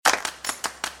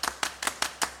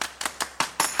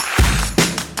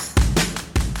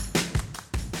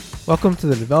Welcome to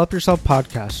the Develop Yourself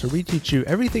podcast, where we teach you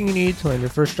everything you need to land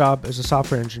your first job as a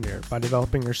software engineer by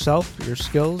developing yourself, your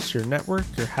skills, your network,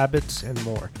 your habits, and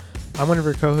more. I'm one of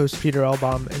your co-hosts, Peter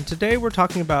Elbaum, and today we're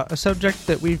talking about a subject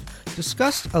that we've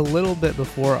discussed a little bit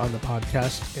before on the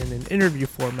podcast in an interview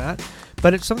format,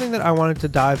 but it's something that I wanted to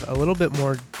dive a little bit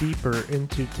more deeper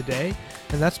into today,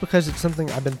 and that's because it's something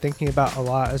I've been thinking about a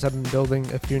lot as I've been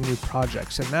building a few new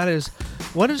projects, and that is,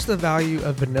 what is the value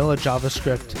of vanilla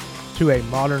JavaScript to a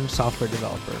modern software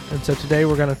developer? And so today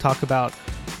we're going to talk about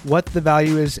what the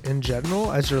value is in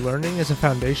general as you're learning as a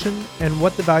foundation, and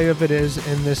what the value of it is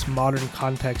in this modern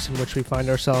context in which we find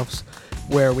ourselves,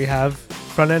 where we have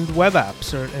front-end web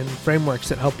apps and frameworks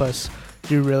that help us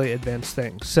do really advanced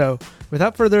things. So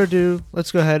without further ado,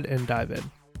 let's go ahead and dive in.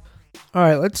 All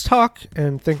right, let's talk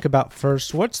and think about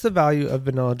first, what's the value of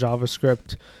vanilla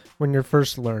JavaScript when you're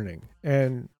first learning?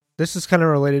 And this is kind of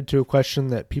related to a question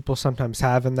that people sometimes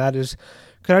have, and that is,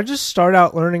 could I just start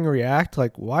out learning React?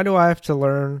 Like, why do I have to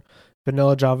learn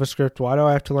vanilla JavaScript? Why do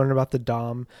I have to learn about the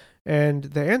DOM? And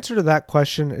the answer to that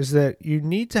question is that you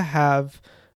need to have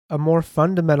a more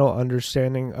fundamental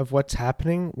understanding of what's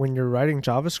happening when you're writing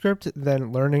JavaScript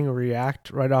than learning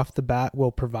React right off the bat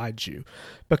will provide you.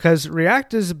 Because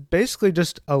React is basically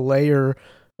just a layer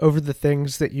over the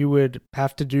things that you would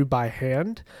have to do by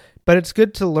hand, but it's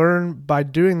good to learn by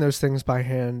doing those things by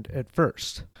hand at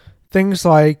first. Things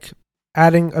like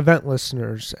adding event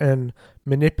listeners and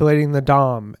manipulating the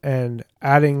DOM and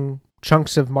adding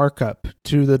chunks of markup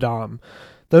to the DOM.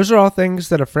 Those are all things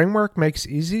that a framework makes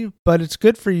easy, but it's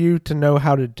good for you to know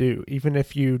how to do, even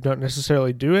if you don't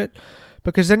necessarily do it,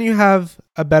 because then you have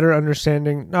a better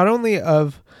understanding not only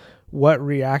of what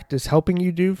React is helping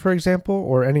you do, for example,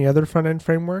 or any other front-end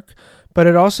framework, but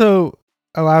it also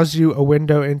allows you a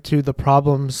window into the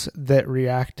problems that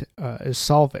React is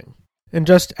solving. And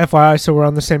just FYI, so we're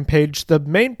on the same page, the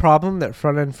main problem that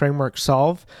front-end frameworks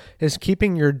solve is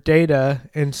keeping your data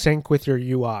in sync with your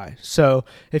UI. So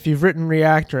if you've written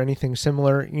React or anything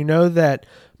similar, you know that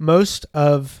most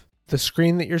of the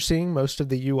screen that you're seeing, most of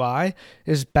the UI,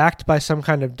 is backed by some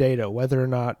kind of data, whether or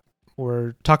not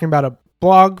we're talking about a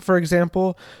blog, for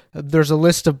example. There's a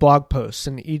list of blog posts,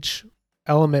 and each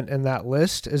element in that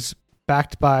list is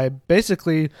backed by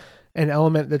basically an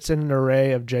element that's in an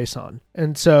array of JSON.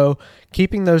 And so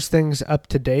keeping those things up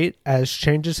to date as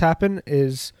changes happen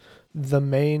is the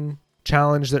main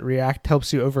challenge that React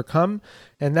helps you overcome.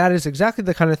 And that is exactly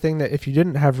the kind of thing that if you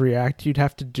didn't have React, you'd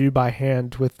have to do by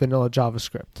hand with vanilla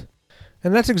JavaScript.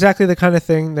 And that's exactly the kind of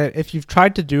thing that if you've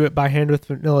tried to do it by hand with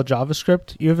vanilla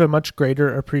JavaScript, you have a much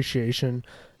greater appreciation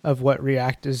of what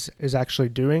React is actually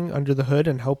doing under the hood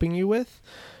and helping you with.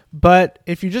 But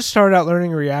if you just started out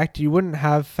learning React, you wouldn't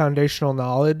have foundational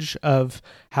knowledge of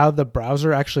how the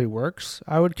browser actually works,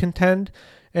 I would contend.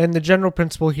 And the general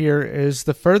principle here is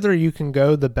the further you can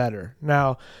go, the better.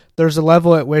 Now, there's a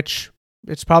level at which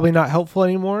it's probably not helpful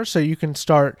anymore, so you can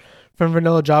start from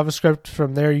vanilla JavaScript.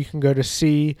 From there, you can go to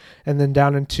C, and then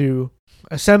down into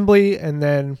assembly, and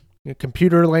then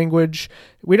computer language.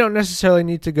 We don't necessarily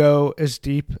need to go as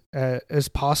deep as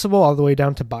possible, all the way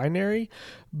down to binary,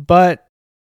 but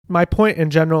my point in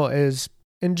general is,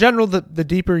 the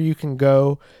deeper you can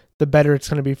go, the better it's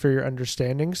going to be for your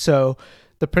understanding. So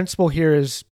the principle here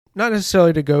is not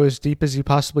necessarily to go as deep as you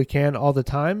possibly can all the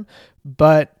time,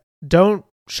 but don't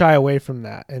shy away from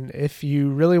that. And if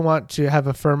you really want to have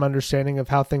a firm understanding of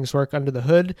how things work under the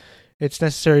hood, it's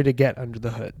necessary to get under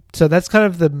the hood. So that's kind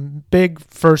of the big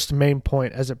first main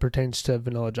point as it pertains to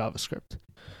vanilla JavaScript.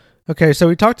 Okay, so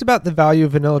we talked about the value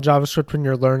of vanilla JavaScript when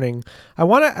you're learning. I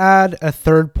want to add a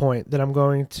third point that I'm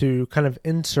going to kind of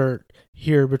insert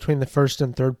here between the first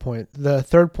and third point. The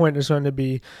third point is going to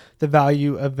be the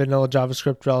value of vanilla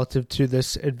JavaScript relative to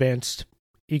this advanced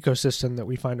ecosystem that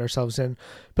we find ourselves in.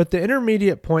 But the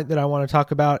intermediate point that I want to talk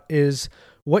about is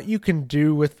what you can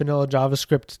do with vanilla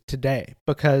JavaScript today,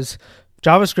 because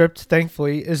JavaScript,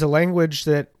 thankfully, is a language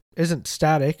that isn't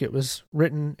static. It was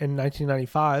written in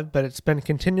 1995, but it's been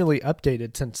continually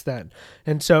updated since then.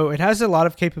 And so it has a lot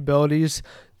of capabilities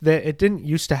that it didn't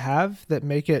used to have that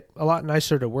make it a lot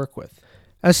nicer to work with.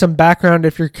 As some background,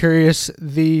 if you're curious,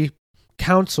 the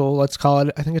council, let's call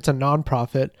it, I think it's a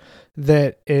nonprofit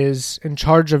that is in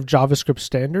charge of JavaScript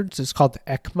standards. It's called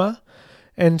ECMA.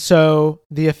 And so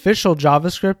the official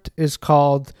JavaScript is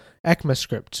called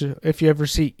ECMAScript. So if you ever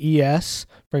see ES,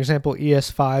 for example,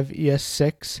 ES5,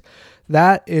 ES6,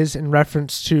 that is in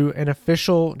reference to an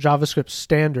official JavaScript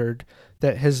standard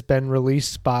that has been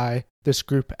released by this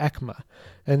group ECMA.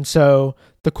 And so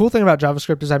the cool thing about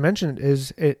JavaScript, as I mentioned,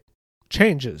 is it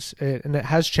changes, and it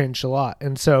has changed a lot.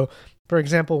 And so For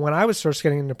example, when I was first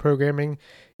getting into programming,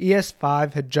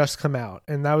 ES5 had just come out,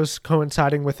 and that was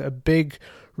coinciding with a big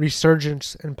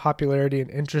resurgence in popularity and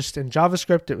interest in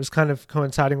JavaScript. It was kind of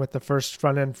coinciding with the first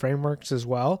front-end frameworks as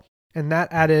well, and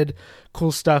that added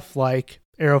cool stuff like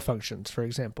arrow functions, for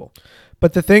example.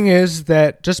 But the thing is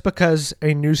that just because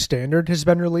a new standard has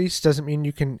been released doesn't mean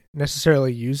you can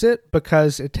necessarily use it,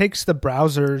 because it takes the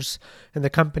browsers and the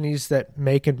companies that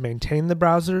make and maintain the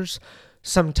browsers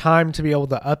some time to be able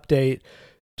to update,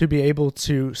 to be able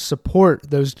to support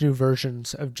those new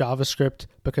versions of JavaScript,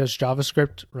 because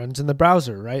JavaScript runs in the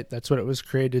browser, right? That's what it was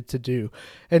created to do.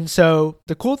 And so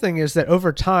the cool thing is that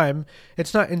over time,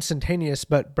 it's not instantaneous,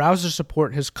 but browser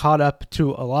support has caught up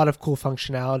to a lot of cool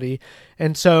functionality.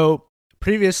 And so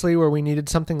previously, where we needed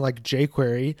something like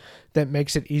jQuery that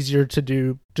makes it easier to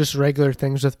do just regular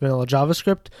things with vanilla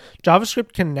JavaScript,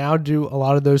 JavaScript can now do a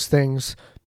lot of those things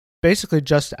basically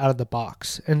just out of the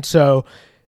box. And so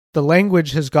the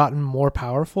language has gotten more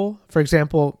powerful. For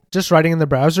example, just writing in the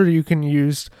browser, you can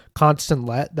use constant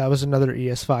let. That was another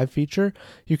ES5 feature.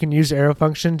 You can use arrow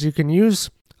functions. You can use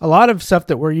a lot of stuff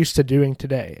that we're used to doing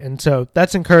today. And so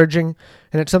that's encouraging,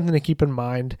 and it's something to keep in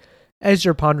mind as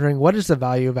you're pondering what is the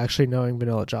value of actually knowing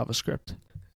vanilla JavaScript.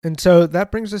 And so that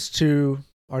brings us to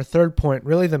our third point,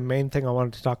 really the main thing I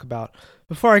wanted to talk about.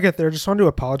 Before I get there, I just want to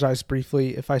apologize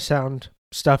briefly if I sound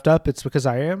stuffed up. It's because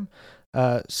I am.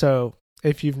 So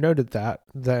if you've noted that,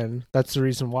 then that's the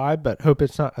reason why, but hope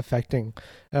it's not affecting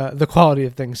the quality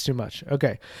of things too much.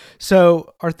 Okay,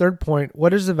 so our third point,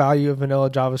 what is the value of vanilla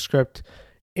JavaScript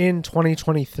in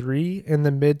 2023 in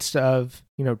the midst of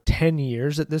 10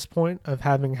 years at this point of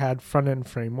having had front-end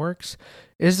frameworks?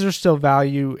 Is there still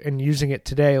value in using it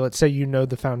today? Let's say you know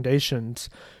the foundations.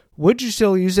 Would you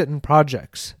still use it in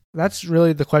projects? That's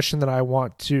really the question that I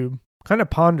want to kind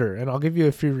of ponder, and I'll give you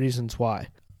a few reasons why.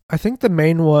 I think the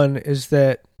main one is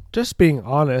that, just being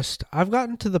honest, I've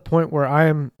gotten to the point where I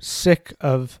am sick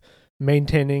of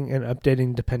maintaining and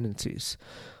updating dependencies.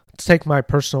 Let's take my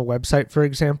personal website, for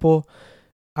example.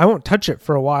 I won't touch it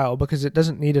for a while because it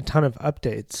doesn't need a ton of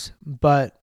updates,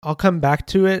 but I'll come back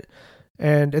to it.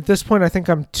 And at this point, I think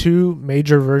I'm 2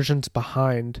 major versions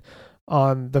behind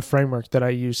on the framework that I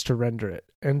use to render it.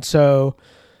 And so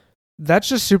that's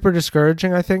just super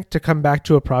discouraging, I think, to come back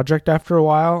to a project after a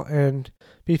while and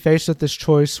be faced with this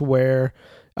choice where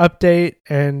update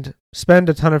and spend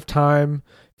a ton of time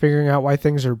figuring out why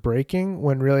things are breaking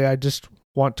when really I just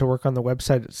want to work on the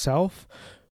website itself,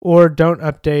 or don't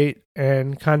update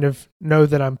and kind of know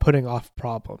that I'm putting off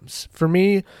problems. For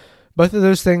me, both of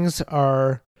those things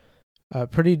are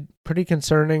pretty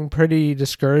concerning, pretty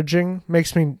discouraging.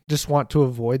 Makes me just want to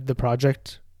avoid the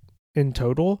project in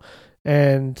total.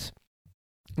 And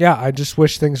yeah, I just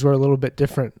wish things were a little bit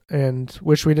different and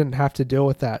wish we didn't have to deal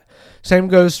with that. Same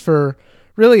goes for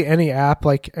really any app,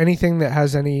 like anything that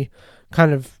has any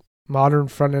kind of modern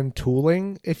front-end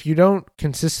tooling. If you don't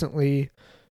consistently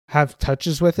have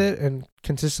touches with it and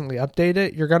consistently update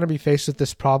it, you're going to be faced with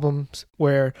this problem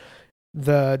where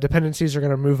the dependencies are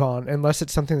going to move on unless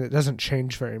it's something that doesn't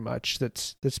change very much,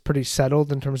 that's pretty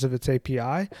settled in terms of its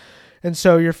API. And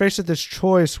so you're faced with this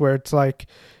choice where it's like,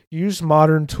 use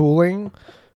modern tooling,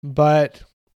 but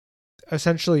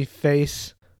essentially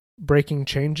face breaking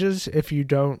changes if you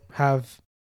don't have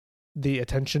the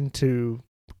attention to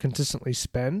consistently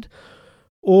spend,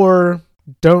 or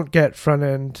don't get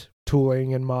front-end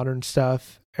tooling and modern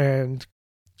stuff and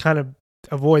kind of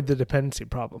avoid the dependency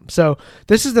problem. So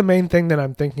this is the main thing that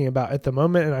I'm thinking about at the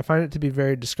moment, and I find it to be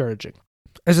very discouraging.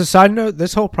 As a side note,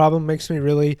 this whole problem makes me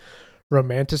really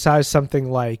romanticize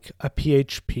something like a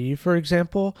PHP, for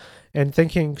example, and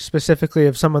thinking specifically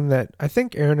of someone that I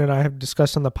think Aaron and I have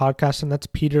discussed on the podcast, and that's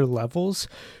Peter Levels,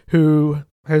 who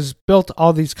has built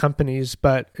all these companies,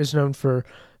 but is known for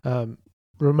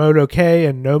Remote OK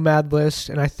and Nomad List.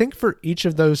 And I think for each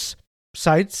of those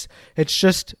sites, it's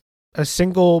just a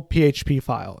single PHP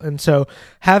file. And so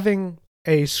having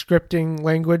a scripting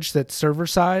language that's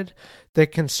server-side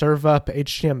that can serve up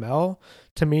HTML,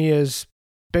 to me, is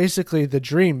basically the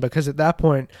dream, because at that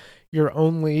point, you're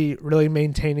only really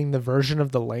maintaining the version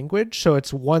of the language. So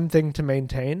it's one thing to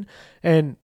maintain.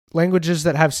 And languages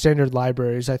that have standard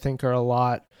libraries, I think, are a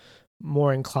lot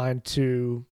more inclined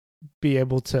to be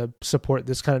able to support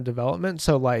this kind of development.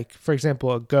 So like, for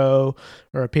example, a Go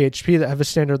or a PHP that have a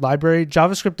standard library,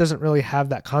 JavaScript doesn't really have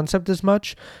that concept as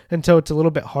much, and so it's a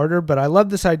little bit harder. But I love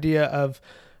this idea of,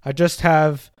 I just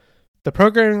have the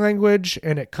programming language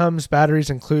and it comes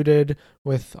batteries included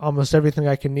with almost everything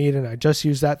I can need, and I just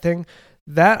use that thing.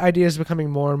 That idea is becoming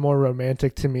more and more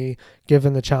romantic to me,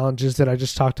 given the challenges that I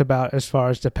just talked about as far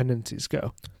as dependencies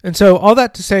go. And so all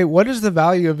that to say, what is the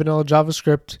value of vanilla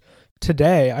JavaScript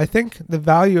today. I think the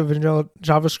value of vanilla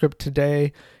JavaScript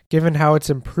today, given how it's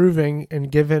improving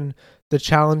and given the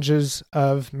challenges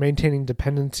of maintaining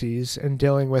dependencies and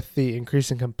dealing with the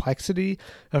increasing complexity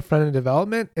of front-end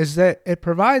development, is that it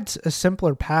provides a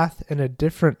simpler path and a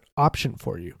different option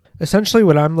for you. Essentially,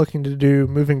 what I'm looking to do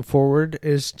moving forward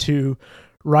is to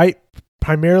write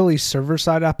primarily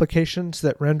server-side applications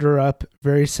that render up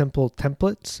very simple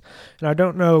templates. And I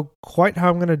don't know quite how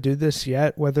I'm going to do this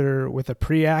yet, whether with a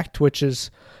Preact, which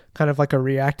is kind of like a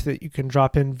React that you can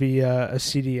drop in via a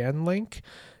CDN link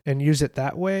and use it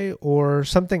that way, or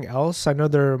something else. I know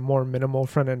there are more minimal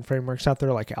front-end frameworks out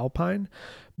there like Alpine,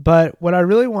 but what I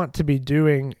really want to be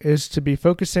doing is to be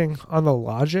focusing on the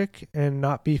logic and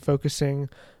not be focusing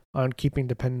on keeping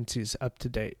dependencies up to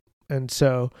date. And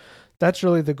so that's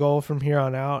really the goal from here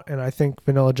on out. And I think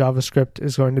vanilla JavaScript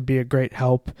is going to be a great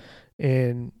help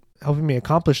in helping me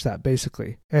accomplish that,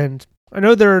 basically. And I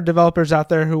know there are developers out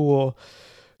there who will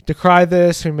decry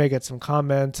this, who may get some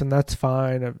comments, and that's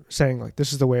fine, of saying like,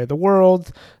 this is the way of the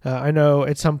world. I know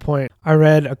at some point I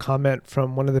read a comment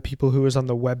from one of the people who was on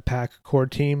the Webpack core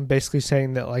team, basically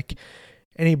saying that like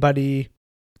anybody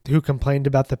who complained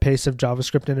about the pace of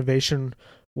JavaScript innovation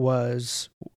was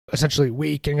essentially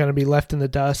weak and going to be left in the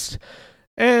dust.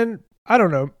 And I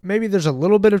don't know, maybe there's a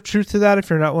little bit of truth to that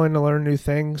if you're not willing to learn new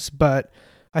things, but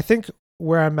I think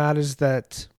where I'm at is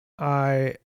that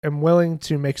I am willing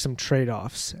to make some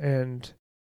trade-offs and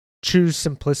choose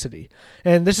simplicity.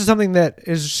 And this is something that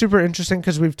is super interesting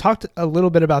because we've talked a little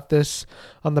bit about this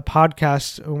on the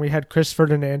podcast when we had Chris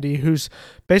Ferdinandi, who's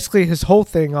basically his whole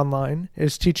thing online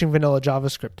is teaching vanilla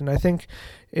JavaScript. And I think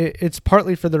it's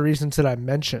partly for the reasons that I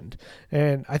mentioned.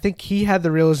 And I think he had the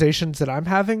realizations that I'm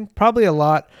having probably a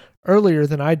lot earlier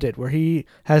than I did, where he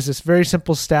has this very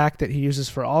simple stack that he uses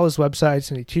for all his websites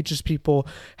and he teaches people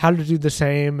how to do the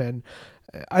same. And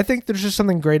I think there's just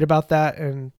something great about that.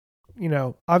 And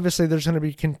obviously there's going to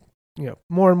be,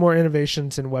 more and more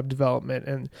innovations in web development,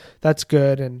 and that's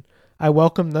good. And I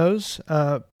welcome those.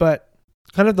 But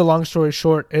kind of the long story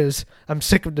short is I'm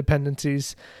sick of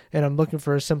dependencies and I'm looking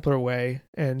for a simpler way.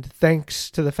 And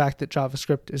thanks to the fact that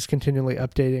JavaScript is continually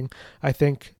updating, I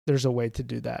think there's a way to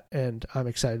do that. And I'm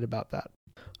excited about that.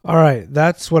 All right,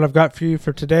 that's what I've got for you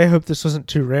for today. Hope this wasn't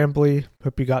too rambly.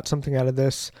 Hope you got something out of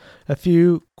this. A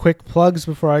few quick plugs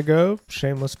before I go.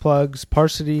 Shameless plugs.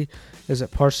 Parsity is at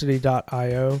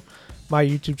parsity.io. My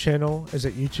YouTube channel is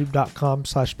at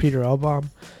youtube.com/Peter Elbaum.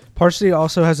 Parsity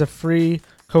also has a free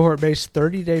cohort-based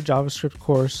 30-day JavaScript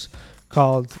course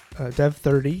called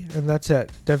Dev30, and that's at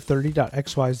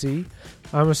dev30.xyz.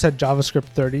 I almost said JavaScript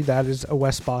 30. That is a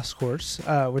Wes Bos course,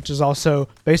 which is also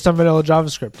based on vanilla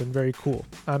JavaScript and very cool.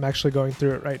 I'm actually going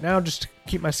through it right now just to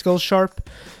keep my skills sharp,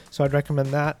 so I'd recommend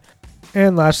that.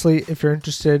 And lastly, if you're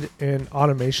interested in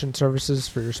automation services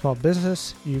for your small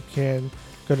business, you can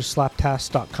go to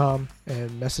slaptask.com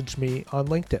and message me on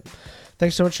LinkedIn.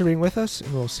 Thanks so much for being with us,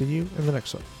 and we'll see you in the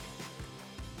next one.